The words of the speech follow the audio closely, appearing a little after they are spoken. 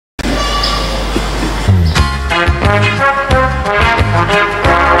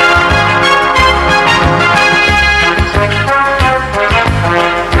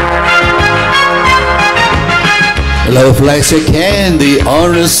Love like a candy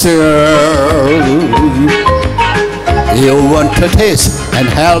on a syrup. You want to taste and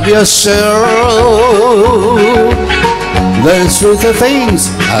help yourself. The truth of things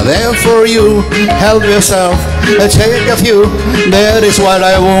are there for you. Help yourself, take a few. That is what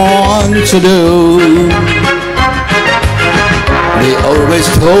I want to do. They always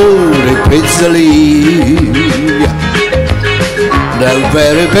told repeatedly the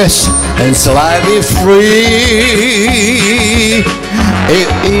very best and slightly free. If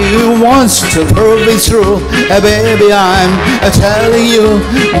you want to prove it true, baby, I'm telling you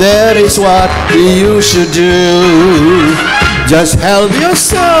that is what you should do. Just help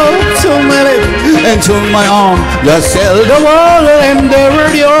yourself to my lip and to my arm. Just tell the world and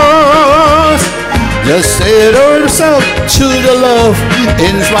they're yours. Just say to yourself to the love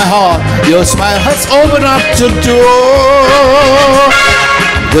in my heart. Your smile has opened up the door.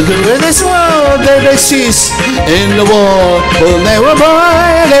 The greatest world that exists in the world will never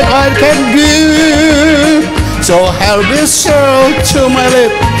buy that I can give. So help yourself to my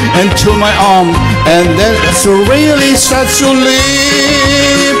lip and to my arm, and then it's really start to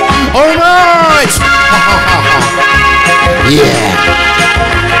live. Alright! Yeah!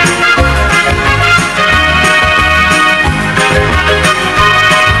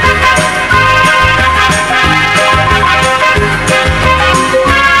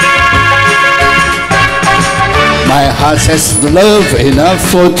 My heart has love enough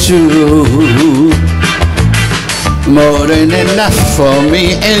for two, more than enough for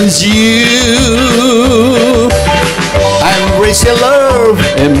me and you. I'm rich in love,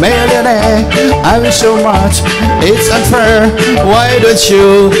 a millionaire. I'm so much, it's unfair. Why don't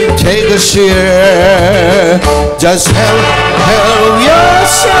you take a share? Just help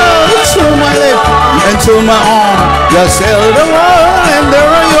yourself to my lip and to my arm. Just tell the world and there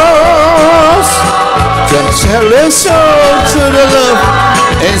are yours. Just tell yourself to the love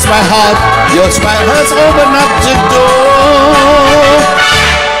in my heart. Your smile has opened up the door.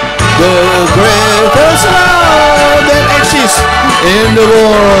 The greatest love that exists in the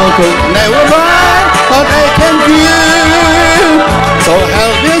world could never buy what I can give. So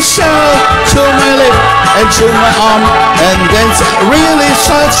help yourself to my lip and to my arm, and then really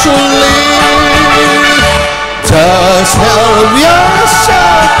start to live. Just help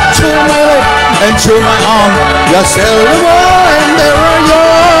yourself to my lip and to my arm. Just tell the world and they are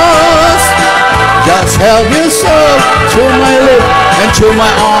yours. Just help yourself to my lip and to my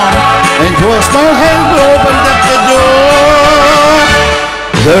arm, and to a small hand to open up the door.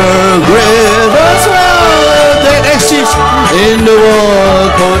 The greatest love that exists in the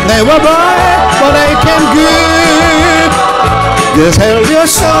world could never buy what I can give. Just help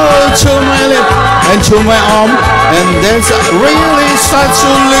yourself to my lip and to my arm, and then really start to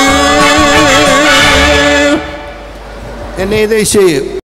live. And they see